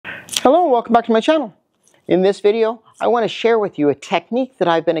Hello and welcome back to my channel. In this video, I want to share with you a technique that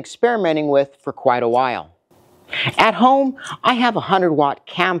I've been experimenting with for quite a while. At home, I have a 100-watt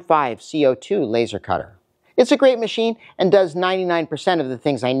Cam5 CO2 laser cutter. It's a great machine and does 99% of the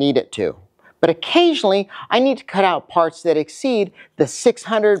things I need it to. But occasionally, I need to cut out parts that exceed the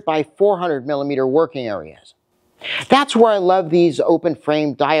 600 by 400 millimeter working areas. That's where I love these open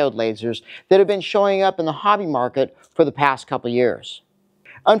frame diode lasers that have been showing up in the hobby market for the past couple years.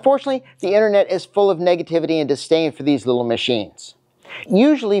 Unfortunately, the internet is full of negativity and disdain for these little machines,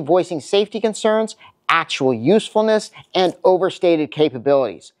 usually voicing safety concerns, actual usefulness, and overstated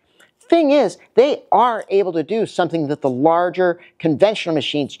capabilities. Thing is, they are able to do something that the larger, conventional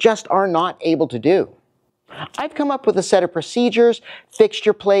machines just are not able to do. I've come up with a set of procedures,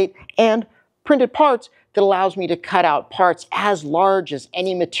 fixture plate, and printed parts that allows me to cut out parts as large as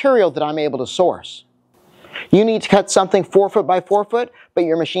any material that I'm able to source. You need to cut something 4 foot by 4 foot, but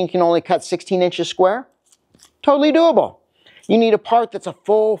your machine can only cut 16 inches square? Totally doable. You need a part that's a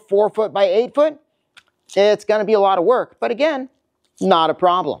full 4 foot by 8 foot? It's going to be a lot of work, but again, not a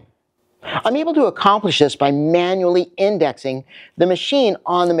problem. I'm able to accomplish this by manually indexing the machine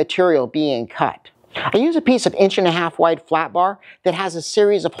on the material being cut. I use a piece of 1.5 inch wide flat bar that has a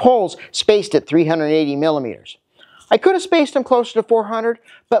series of holes spaced at 380 millimeters. I could have spaced them closer to 400,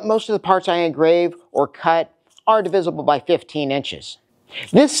 but most of the parts I engrave or cut are divisible by 15 inches.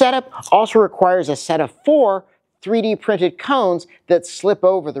 This setup also requires a set of 4 3D printed cones that slip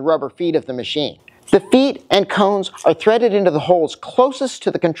over the rubber feet of the machine. The feet and cones are threaded into the holes closest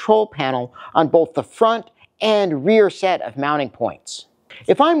to the control panel on both the front and rear set of mounting points.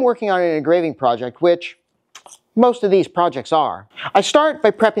 If I'm working on an engraving project, which most of these projects are, I start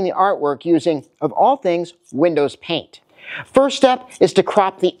by prepping the artwork using, of all things, Windows Paint. First step is to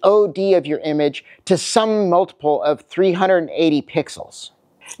crop the OD of your image to some multiple of 380 pixels.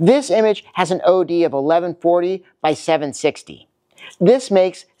 This image has an OD of 1140 by 760. This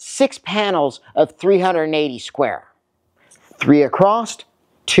makes 6 panels of 380 square. 3 across,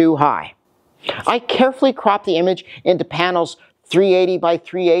 2 high. I carefully crop the image into panels 380 by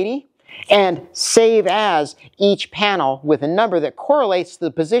 380 and save as each panel with a number that correlates to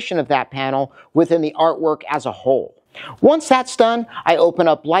the position of that panel within the artwork as a whole. Once that's done, I open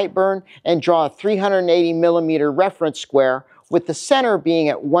up Lightburn and draw a 380 millimeter reference square with the center being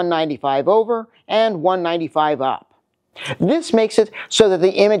at 195 over and 195 up. This makes it so that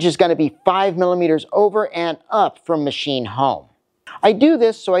the image is going to be 5 millimeters over and up from machine home. I do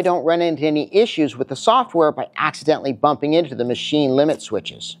this so I don't run into any issues with the software by accidentally bumping into the machine limit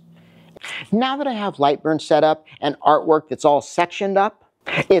switches. Now that I have Lightburn set up and artwork that's all sectioned up,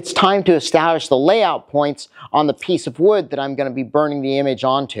 it's time to establish the layout points on the piece of wood that I'm going to be burning the image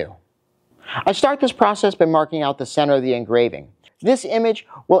onto. I start this process by marking out the center of the engraving. This image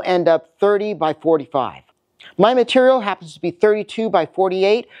will end up 30 by 45. My material happens to be 32 by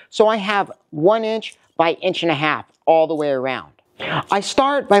 48, so I have 1 inch by 1.5 inches all the way around. I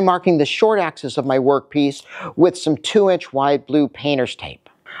start by marking the short axis of my workpiece with some 2-inch wide blue painter's tape.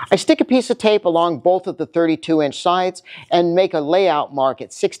 I stick a piece of tape along both of the 32-inch sides and make a layout mark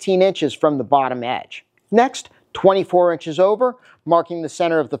at 16 inches from the bottom edge. Next, 24 inches over, marking the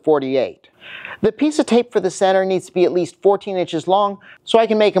center of the 48. The piece of tape for the center needs to be at least 14 inches long, so I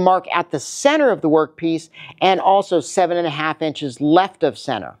can make a mark at the center of the workpiece and also 7.5 inches left of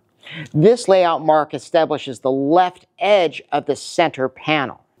center. This layout mark establishes the left edge of the center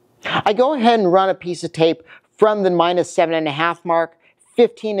panel. I go ahead and run a piece of tape from the -7.5 mark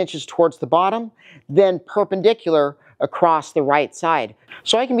 15 inches towards the bottom, then perpendicular across the right side,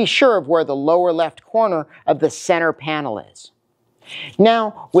 so I can be sure of where the lower left corner of the center panel is.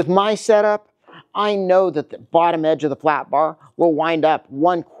 Now, with my setup, I know that the bottom edge of the flat bar will wind up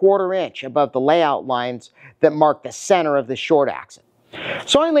 1/4 inch above the layout lines that mark the center of the short axis.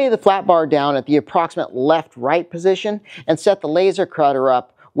 So I lay the flat bar down at the approximate left-right position and set the laser cutter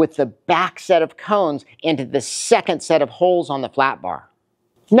up with the back set of cones into the second set of holes on the flat bar.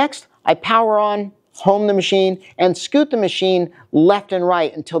 Next, I power on, home the machine, and scoot the machine left and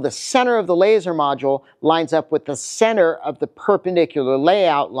right until the center of the laser module lines up with the center of the perpendicular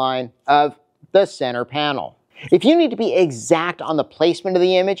layout line of the center panel. If you need to be exact on the placement of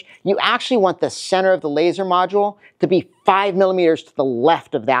the image, you actually want the center of the laser module to be 5 millimeters to the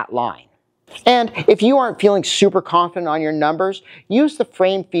left of that line. And if you aren't feeling super confident on your numbers, use the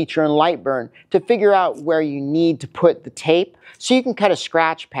frame feature in Lightburn to figure out where you need to put the tape so you can cut a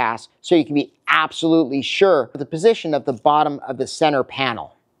scratch pass so you can be absolutely sure of the position of the bottom of the center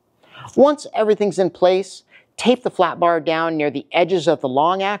panel. Once everything's in place, tape the flat bar down near the edges of the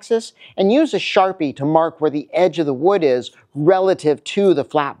long axis and use a Sharpie to mark where the edge of the wood is relative to the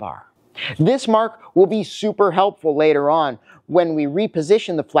flat bar. This mark will be super helpful later on when we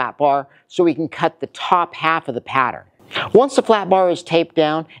reposition the flat bar so we can cut the top half of the pattern. Once the flat bar is taped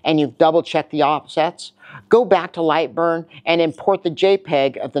down and you've double checked the offsets, go back to Lightburn and import the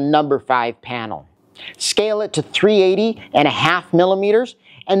JPEG of the number 5 panel. Scale it to 380.5 millimeters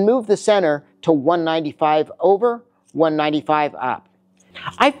and move the center to 195 over, 195 up.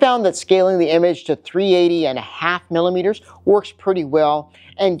 I found that scaling the image to 380.5 millimeters works pretty well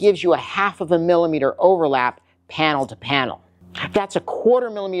and gives you a 1/2 millimeter overlap panel to panel. That's 1/4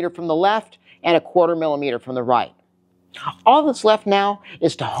 millimeter from the left and 1/4 millimeter from the right. All that's left now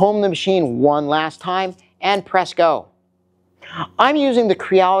is to home the machine one last time and press go. I'm using the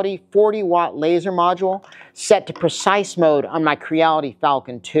Creality 40-watt laser module set to precise mode on my Creality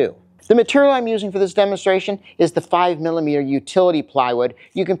Falcon 2. The material I'm using for this demonstration is the 5mm utility plywood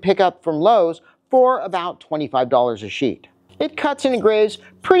you can pick up from Lowe's for about $25 a sheet. It cuts and engraves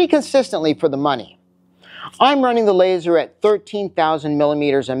pretty consistently for the money. I'm running the laser at 13,000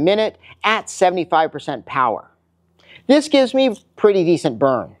 millimeters a minute at 75% power. This gives me pretty decent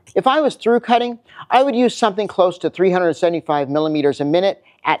burn. If I was through cutting, I would use something close to 375 millimeters a minute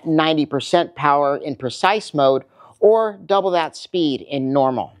at 90% power in precise mode or double that speed in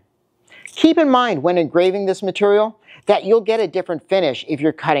normal. Keep in mind when engraving this material that you'll get a different finish if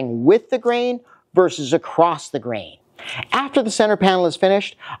you're cutting with the grain versus across the grain. After the center panel is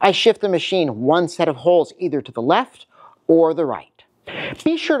finished, I shift the machine one set of holes either to the left or the right.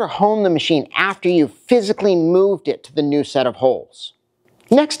 Be sure to home the machine after you've physically moved it to the new set of holes.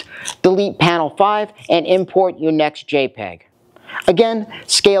 Next, delete panel 5 and import your next JPEG. Again,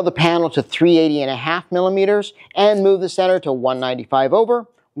 scale the panel to 380.5 millimeters and move the center to 195 over,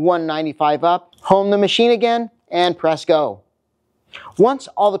 195 up, home the machine again, and press go. Once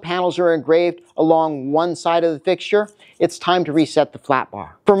all the panels are engraved along one side of the fixture, it's time to reset the flat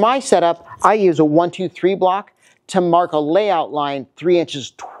bar. For my setup, I use a 1-2-3 block to mark a layout line 3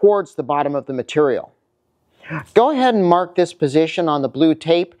 inches towards the bottom of the material. Go ahead and mark this position on the blue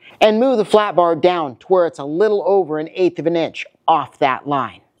tape and move the flat bar down to where it's a little over 1/8 of an inch off that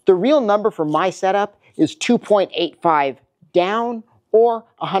line. The real number for my setup is 2.85 down or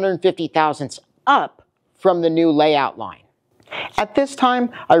 150 thousandths up from the new layout line. At this time,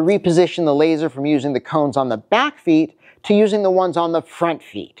 I reposition the laser from using the cones on the back feet to using the ones on the front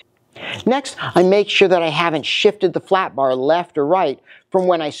feet. Next, I make sure that I haven't shifted the flat bar left or right from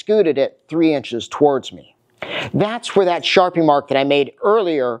when I scooted it 3 inches towards me. That's where that Sharpie mark that I made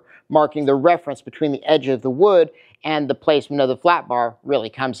earlier, marking the reference between the edge of the wood and the placement of the flat bar, really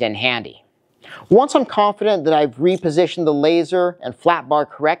comes in handy. Once I'm confident that I've repositioned the laser and flat bar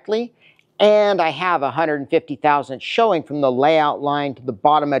correctly, and I have 150 thousandths showing from the layout line to the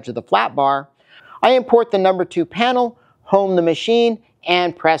bottom edge of the flat bar, I import the number 2 panel, home the machine,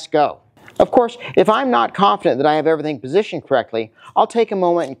 and press go. Of course, if I'm not confident that I have everything positioned correctly, I'll take a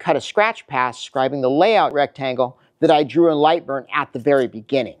moment and cut a scratch pass describing the layout rectangle that I drew in Lightburn at the very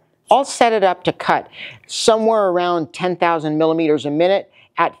beginning. I'll set it up to cut somewhere around 10,000 millimeters a minute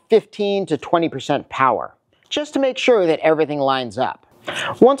at 15 to 20% power, just to make sure that everything lines up.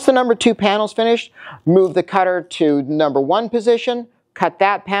 Once the number 2 panel's finished, move the cutter to number 1 position, cut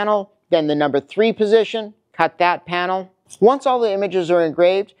that panel, then the number 3 position, cut that panel. Once all the images are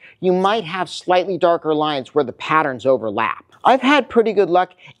engraved, you might have slightly darker lines where the patterns overlap. I've had pretty good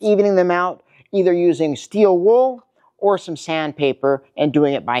luck evening them out, either using steel wool or some sandpaper and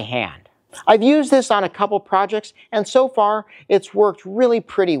doing it by hand. I've used this on a couple projects, and so far it's worked really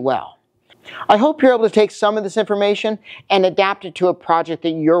pretty well. I hope you're able to take some of this information and adapt it to a project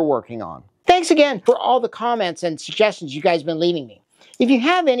that you're working on. Thanks again for all the comments and suggestions you guys have been leaving me. If you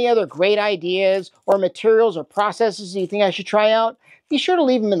have any other great ideas or materials or processes you think I should try out, be sure to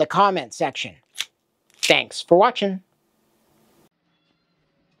leave them in the comments section. Thanks for watching.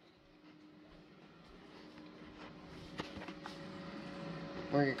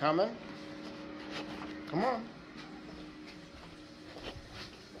 Where are you coming? Come on.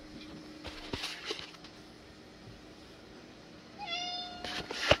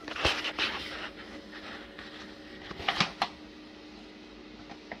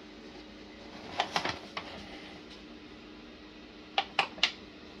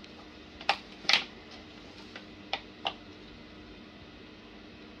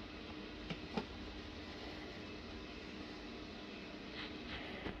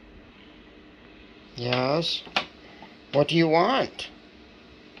 Yes? What do you want?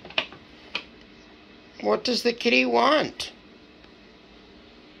 What does the kitty want?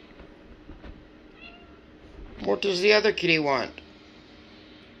 What does the other kitty want?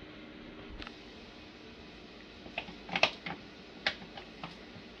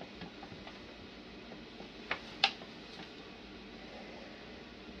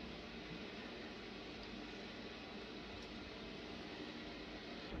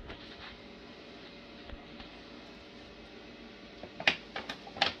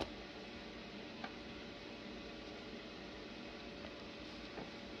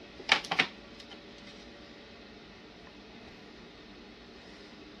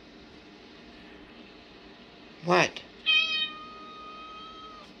 What?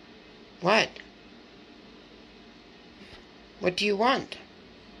 What? What do you want?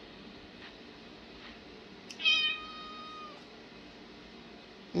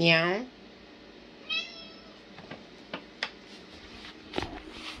 Meow?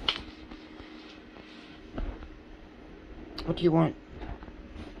 What do you want?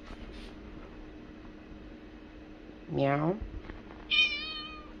 Meow?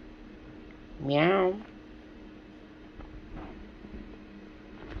 Meow?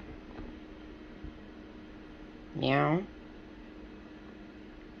 Meow?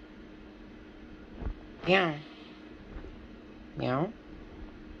 Meow? Meow?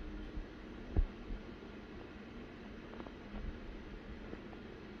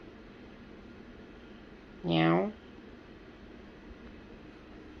 Meow?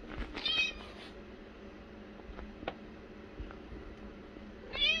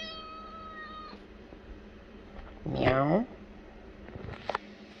 Meow?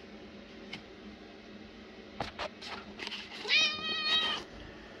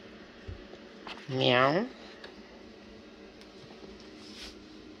 Meow?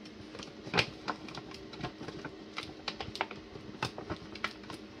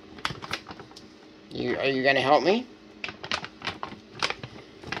 Are you gonna help me?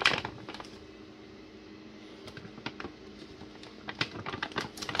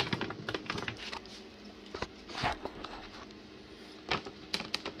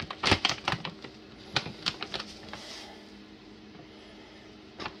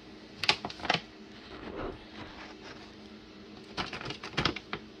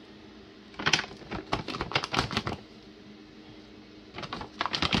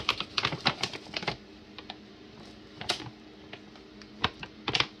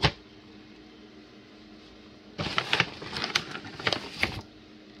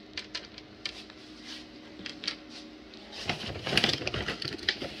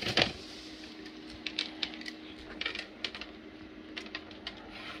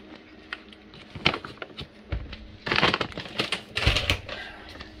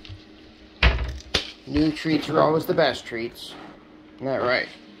 New treats are always the best treats. Isn't that right?